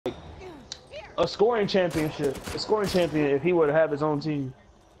a scoring championship. A scoring champion if he were to have his own team.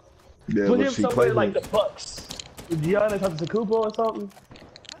 Yeah, Put but him she somewhere played like with. the Bucks. Giannis Antetokounmpo or something.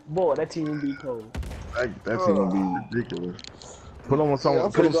 Boy, that team would be cold. That team gonna be ridiculous. Put him on Yeah,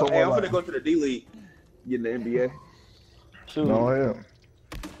 some. Put him hey, somewhere I'm like. finna go to the D League. Get in the NBA. Shoot. No hell.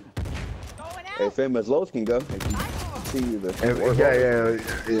 Hey, famous Los can go. See the Yeah.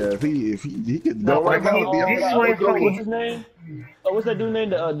 If he could No, go right now, it'd be this all is right. what's his name? Oh, what's that dude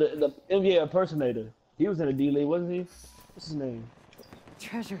named the NBA impersonator? He was in the D League, wasn't he? What's his name?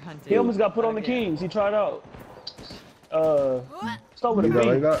 Treasure hunting. He almost got put on the Kings. He tried out. Start with a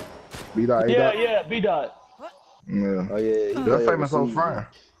B. B-Dot. Yeah, B-Dot. Yeah. Oh yeah, That famous old frying.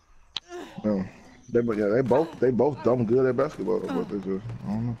 Yeah. They both dumb good at basketball, but they just I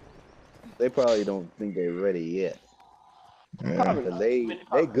don't know. They probably don't think they're ready yet. Yeah. Cause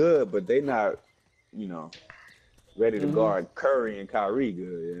they good, but they not, ready to guard Curry and Kyrie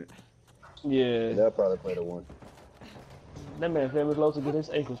good. Yeah. They'll probably play the one. That man famous low to get his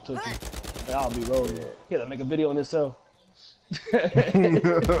ankles took. And I'll be rolling. He had to make a video on himself.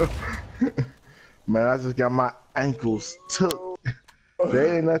 Man, I just got my ankles took.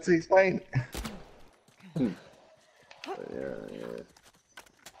 They ain't nothing to explain it. Yeah.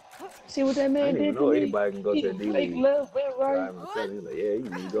 See what that I man didn't even did know to me? anybody can go to the D Fake League. left, went right. He's like, yeah, you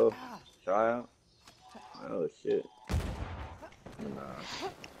need to go try out. Oh shit. Nah,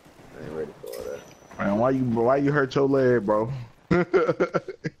 I ain't ready for all that. Man, why you hurt your leg, bro? we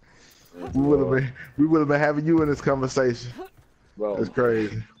would have been having you in this conversation. Bro, That's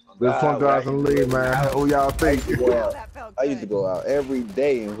crazy. There's fun guys in the league, man. Who y'all think? I used to go out every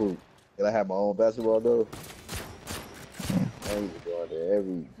day and hoop. And I had my own basketball though. I used to go out there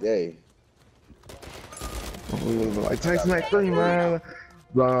every day. We would have been like, Texas next thing, man.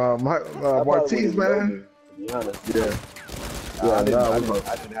 Martise, man. To be honest. Yeah. I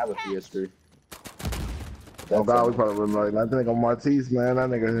didn't have a PS3. Oh God, we probably wouldn't like. I think on Martise, man. That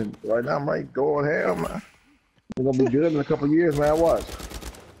nigga right now might go on hell, man. He's gonna be good in a couple of years, man. Watch.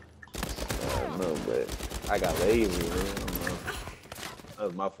 I don't know, but I got lazy, man. I don't know. That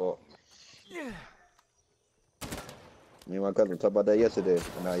was my fault. Me and my cousin talked about that yesterday.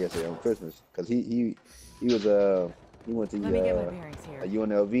 Not yesterday, on Christmas. Cause he was he went to a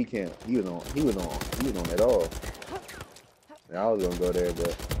UNLV camp. He was on it all. And I was gonna go there,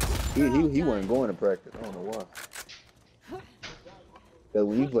 but he wasn't going to practice. I don't know why. Cause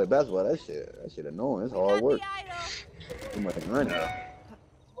when you play basketball, that shit annoying. It's hard work. You might run out.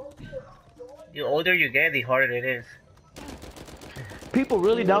 The older you get, the harder it is. People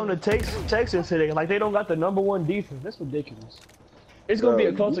really down to Texas today. Like they don't got the #1 defense. That's ridiculous. It's gonna be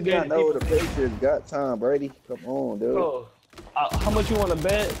a closer game. I know the Patriots got Tom Brady. Come on, dude. Bro, how much you want to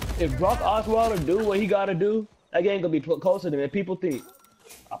bet? If Brock Osweiler do what he gotta do, that game gonna be closer than people think.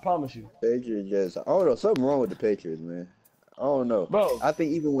 I promise you. Patriots just, I don't know, something wrong with the Patriots, man. I don't know. Bro. I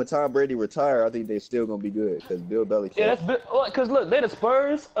think even when Tom Brady retire, I think they still gonna be good because Bill Belichick. Yeah, because look, they're the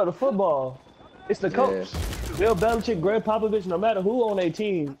Spurs of the football. It's the coach. Yeah. Bill Belichick, Greg Popovich, no matter who on their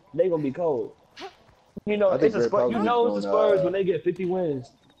team, they gonna be cold. You know, it's the Spurs. You know it's the Spurs when they get 50 wins.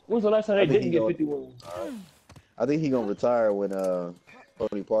 When's the last time they didn't get 50 wins? I think he's gonna retire when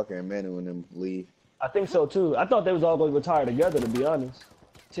Tony Parker and Manu and them leave. I think so too. I thought they was all going to retire together, to be honest.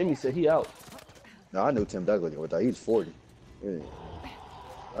 Timmy said he out. No, I knew Tim Douglas would retire. He was 40. Yeah.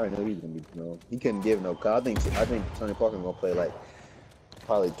 I didn't know he was gonna be. He couldn't give no. I think Tony Parker gonna play like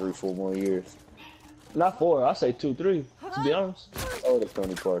probably 3-4 more years. Not 4. I say 2-3. To be honest. Oh, that's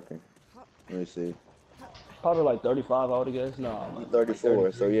Tony Parker. Let me see. Probably like 35, I would guess. Nah,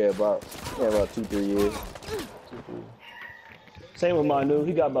 34. So yeah, about 2-3 years. 2-3. Same with Manu.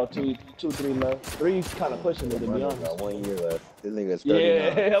 He got about 2-3 left. 3 kind of pushing it, to be honest. Got 1 year left. This nigga's 30 now.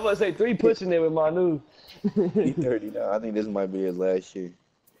 Yeah, I'm gonna say 3 pushing it with Manu. He's 30 now. I think this might be his last year.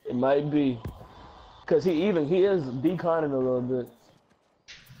 It might be, cause he is declining a little bit.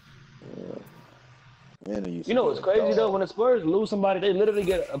 Yeah. Man, you know what's crazy though? When the Spurs lose somebody, they literally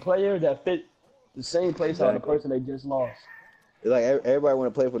get a player that fit the same play style of the person they just lost. It's like everybody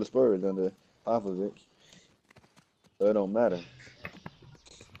want to play for the Spurs under Popovich, so it don't matter.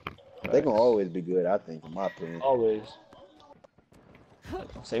 Right. They gonna always be good, I think, in my opinion. Always.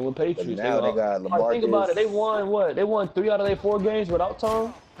 Same with Patriots. Now they got LaMarcus. Think about it. They won what? They won 3 out of their 4 games without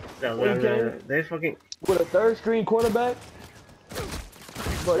Tom. They fucking with a 3rd-string quarterback.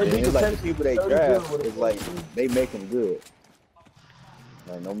 But they beat like the people they draft. It's like they make them good.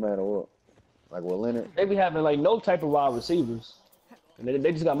 Like no matter what. Like with Leonard. They be having like no type of wide receivers. And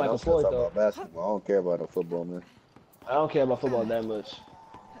they just got Michael Floyd though. About basketball. I don't care about the football, man. I don't care about football that much.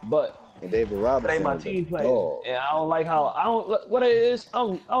 But And David That Robinson. ain't my team playing. And I don't like how what it is. I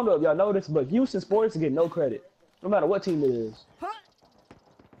don't know if y'all know this, but Houston sports get no credit, no matter what team it is.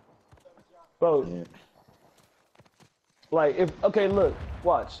 Bro, Yeah. like look,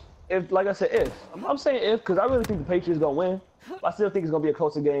 watch. If like I said, if I'm saying if, because I really think the Patriots gonna win. I still think it's gonna be a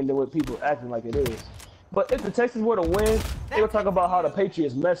closer game than what people acting like it is. But if the Texans were to win, they would talk about how the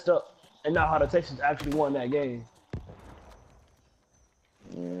Patriots messed up and not how the Texans actually won that game.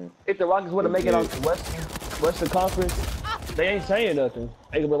 Yeah. If the Rockets were to make it on the Western Conference, they ain't saying nothing.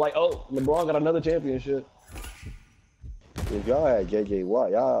 They could be like, oh, LeBron got another championship. If y'all had J.J.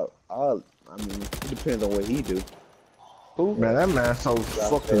 Watt, I mean, it depends on what he do. Who? Man, that man's so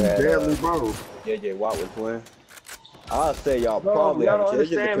fucking deadly, bro. J.J. Watt was playing. I'll say y'all Bro, probably y'all have don't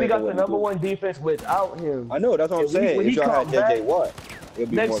understand. We got the number one defense without him. I know, that's what I'm saying. If y'all had J.J. Watt, it'd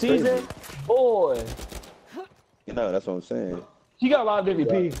be next more season, crazy. boy. You know, that's what I'm saying. He got a lot of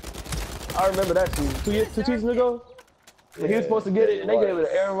MVP. I remember that season. 2 seasons ago? When he was supposed to get it, and they gave it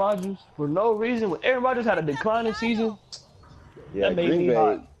to Aaron Rodgers for no reason. When Aaron Rodgers had a declining season, Yeah, that made me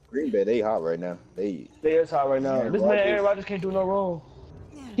hot. Green Bay, they hot right now. They is hot right now. This man, Aaron Rodgers, can't do no wrong.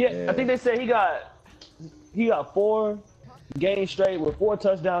 Yeah, I think they said he got 4 games straight with 4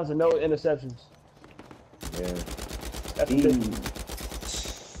 touchdowns and no interceptions. Yeah. That's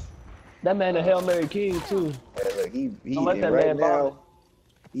ridiculous. That man a Hail Mary King too. Yeah, look, he let that right man now, ball.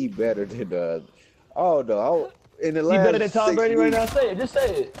 he better than in the last He better than Tom 6 Brady weeks, right now. Say it, just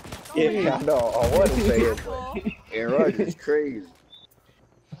say it. Yeah, I know. I want to say it, but Aaron Rodgers is crazy.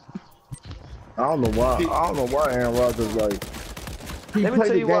 I don't know why Aaron Rodgers like he Let me played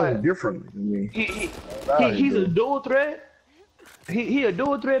tell the you game why. differently than me. He's a dual threat. He a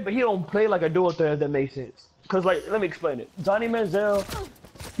dual threat, but he don't play like a dual threat. If that makes sense. Cause like, let me explain it. Johnny Manziel,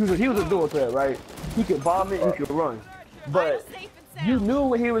 he was a dual threat, right? He could bomb it, he could run, but you knew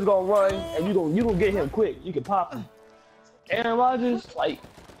when he was gonna run, and you gonna get him quick. You could pop him. Aaron Rodgers, like,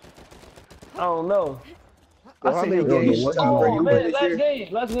 I don't know. Well, how many games games Tom Brady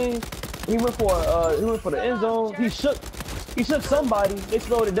played last game, he went for the end zone. He shook somebody. They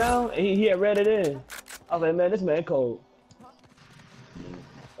slowed it down, and he had read it in. I was like, man, this man cold.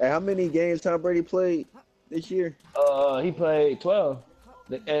 And how many games Tom Brady played this year? He played 12,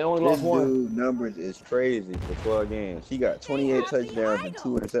 and only This lost 1. dude numbers is crazy for 12 games. He got 28 touchdowns and 2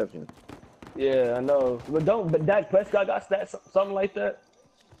 interceptions. Yeah, I know. But Dak Prescott got stats, something like that.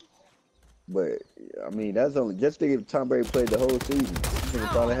 But I mean, that's only just think if Tom Brady played the whole season. He would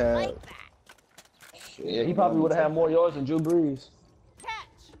probably have. Yeah, he probably would have had more yards than Drew Brees.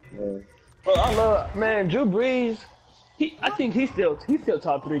 Yeah. Bro, I love, man, Drew Brees. I think he's still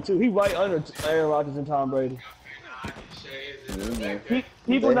top 3 too. He right under Aaron Rodgers and Tom Brady.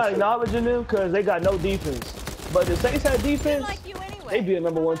 People not acknowledging them because they got no defense. But the Saints had defense, they be a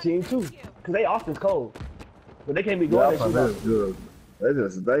number 1 team too. Because they offense cold. But they can't be going that Good. They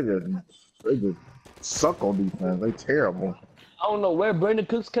just suck on defense. They terrible. I don't know where Brandon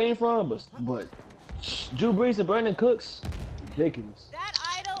Cooks came from, but Drew Brees and Brandon Cooks, ridiculous.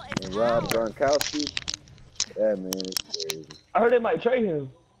 And Rob Gronkowski, that man is crazy. I heard they might trade him.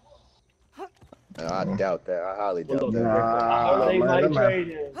 I doubt that. I highly doubt that. I heard they might trade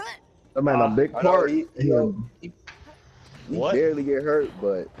him. That man a big part. He barely get hurt,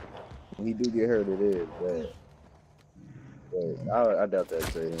 but when he do get hurt, it is bad. But I doubt that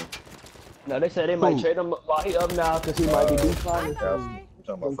trade him. No, they said they might trade him while he up now because he might be declining. We're talking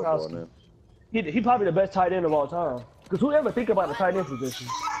about football now. He probably the best tight end of all time. Because who ever think about the tight end position?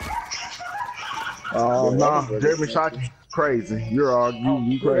 Nah, Jeremy Shockey, crazy.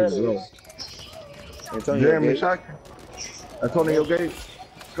 You crazy. Jeremy Shockey, Antonio Gates.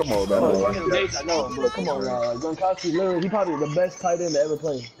 Come on, man. Antonio Gates, I know him, but come on, Gronkowski, literally, he probably the best tight end to ever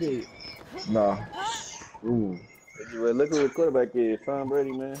play. Period. Nah. Ooh. Look who the quarterback is, Tom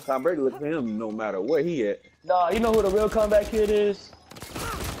Brady, man. Tom Brady look at him no matter where he at. Nah, you know who the real comeback kid is?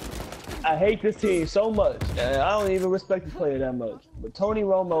 I hate this team so much, and I don't even respect the player that much. But Tony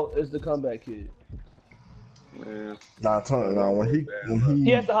Romo is the comeback kid. Man. When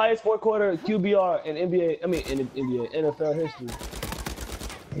He has the highest 4-quarter QBR in NFL history.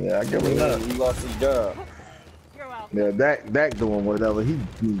 Yeah, I give him that. He lost his job. Yeah, Dak doing whatever he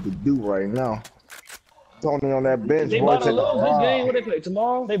needs to do right now. Tony on that bench. They about to lose this game. What they play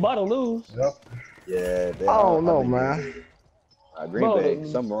tomorrow? They about to lose. Yep. Yeah. I don't know, man. Green Bay,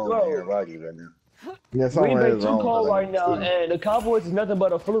 something wrong with Aaron Rodgers right now. Yeah, Green Bay too cold right now, and the Cowboys is nothing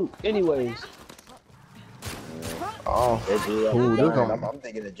but a fluke. Anyways. Oh, I'm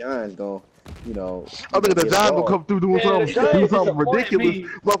thinking the Giants going, I think the Giants gonna come through doing something ridiculous.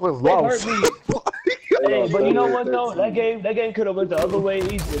 Motherfuckers lost. Hey, but you know what though? That game could have went the other way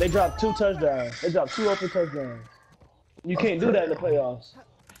easily. They dropped 2 touchdowns. They dropped 2 open touchdowns. You can't do that in the playoffs.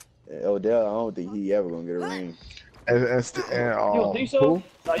 Odell, I don't think he ever gonna get a ring. You don't think so? Who?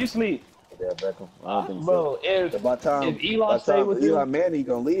 No, you sleep. Odell Beckham. I don't think Bro, so. If Eli stay with Eli him, Manning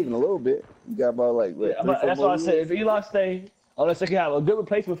gonna leave in a little bit. You got about like what, that's why I said if Eli stay, unless they can have a good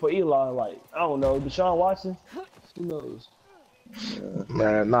replacement for Eli, like I don't know, Deshaun Watson. Who knows?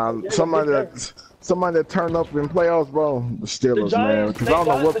 Man, nah, somebody that turned up in playoffs, bro. The Steelers, man. Because I don't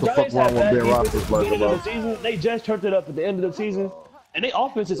know what the fuck wrong with Ben Roethlisberger, bro. They just turned it up at the end of the season, and their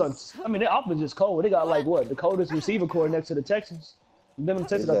offense is their offense is cold. They got like what, the coldest receiver core next to the Texans. Them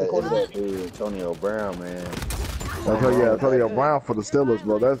Texans got the coldest. Antonio Brown, man. Antonio Brown for the Steelers,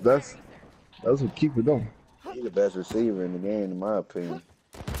 bro. That's what keep it going. He's the best receiver in the game, in my opinion.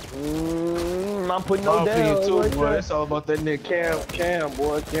 I'm putting Odell too, boy. It's all about that nigga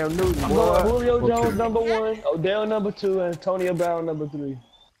Cam Newton, boy. Julio Jones #1, Odell #2, and Antonio Brown #3.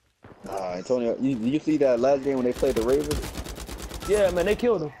 Antonio, you see that last game when they played the Ravens? Yeah, man, they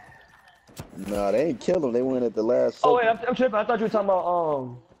killed him. Nah, they ain't killed him. They went at the last. Oh wait, I'm tripping. I thought you were talking about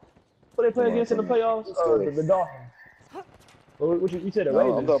who they play against in the playoffs? The Dolphins. What you said the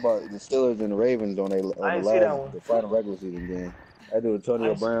Ravens? I'm talking about the Steelers and the Ravens on the final regular season game. I do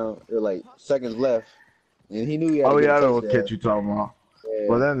Antonio Brown. There were like seconds left, and he knew he had. Oh yeah, I know what kid you talking about. Yeah.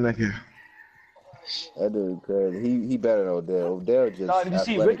 Well, that nigga. That dude, cause he better than Odell. Odell just. No, did you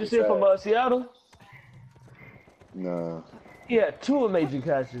see Richardson from Seattle? Nah. He had 2 amazing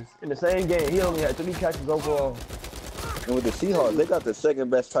catches in the same game. He only had 3 catches overall. And with the Seahawks, they got the second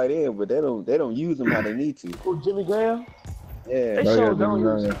best tight end, but they don't use them how they need to. Who, Jimmy Graham? Yeah. They sure don't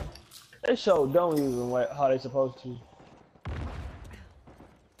use him. They sure don't use him how they supposed to.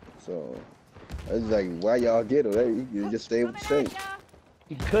 So it's like, why y'all get him? You just stay with the Saints.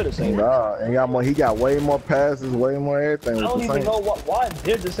 He could have saved. Nah, and he got way more passes, way more everything. I don't even know why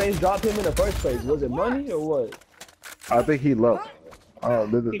did the Saints drop him in the first place? Was it money or what? I think he left. I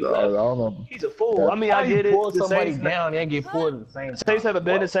don't know. He's a fool. I mean, I get it. Pull somebody down and get pulled at the same time. Saints haven't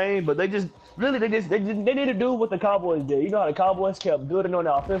been the same, but they need to do what the Cowboys did. You know how the Cowboys kept building on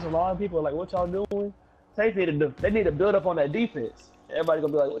the offensive line. People are like, "What y'all doing?" Saints need to build up on that defense. Everybody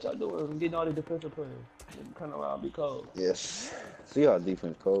gonna be like, "What y'all doing? I'm getting all these defensive players. Come around, be cold." Yes. Seahawks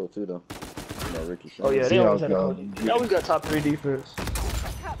defense cold too, though. Ricky. Oh yeah, they always had a They always got top 3 defense.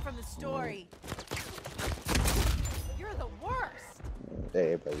 Cut from the story. You're the worst.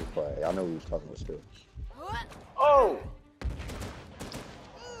 Hey, everybody be quiet. I know we was talking about still. Oh.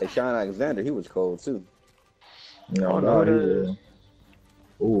 Hey, Sean Alexander, he was cold too. No, he was.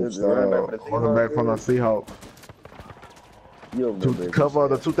 Ooh, running back from the Seahawks. Cover of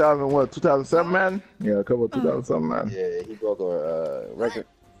the 2007 man? Yeah, cover of 2007 man. Yeah, he broke a record.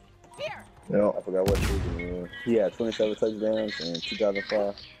 Yeah. I forgot what season. He had 27 touchdowns in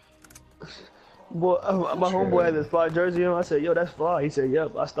 2005. Boy, my homeboy had this fly jersey on. I said, "Yo, that's fly." He said,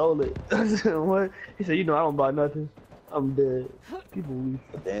 "Yep, I stole it." I said, "What?" He said, "You know, I don't buy nothing. I'm dead." People weak.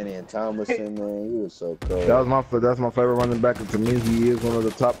 Danny and Tomlinson, man, he was so cold. That's my favorite running back, and to me, he is one of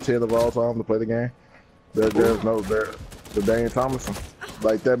the top 10 of all time to play the game. There's no there. The Daniel Tomlinson,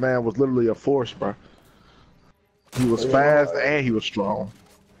 like that man was literally a force, bro. He was fast and he was strong.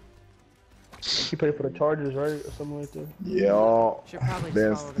 He played for the Chargers, right, or something like that. Yeah.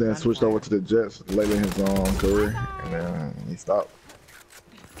 Then switched over to the Jets later in his career, and then he stopped.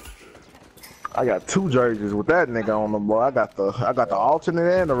 I got 2 jerseys with that nigga on them, boy. I got the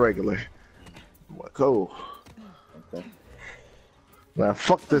alternate and the regular. Boy, cool. Okay. Man,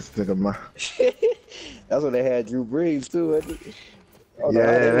 fuck this nigga, man. That's when they had Drew Brees too.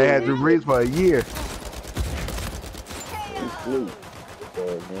 Yeah, they had Drew Brees for a year.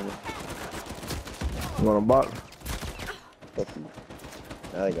 You want a bottle?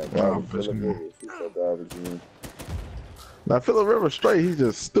 Now they got garbage. He's so garbage, man. Now Phillip Rivers straight, he's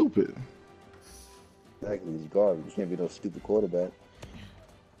just stupid. Exactly, he's garbage. You can't be no stupid quarterback.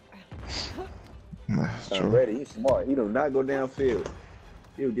 That's true. Ready, he's smart. He does not go downfield.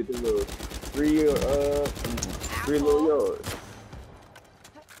 He'll get the little 3 little yards.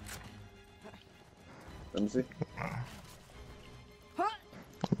 Let me see.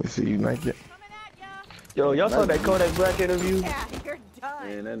 Let me see you naked. Yo, y'all saw that Kodak Black interview? Yeah, you're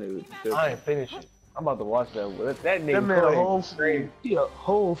done. Man, that nigga. I ain't finished it. I'm about to watch that. That nigga. That man a whole fool. He a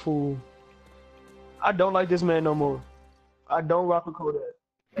whole fool. I don't like this man no more. I don't rock with Kodak.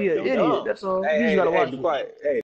 He an idiot. That's all. You just gotta watch it. Hey,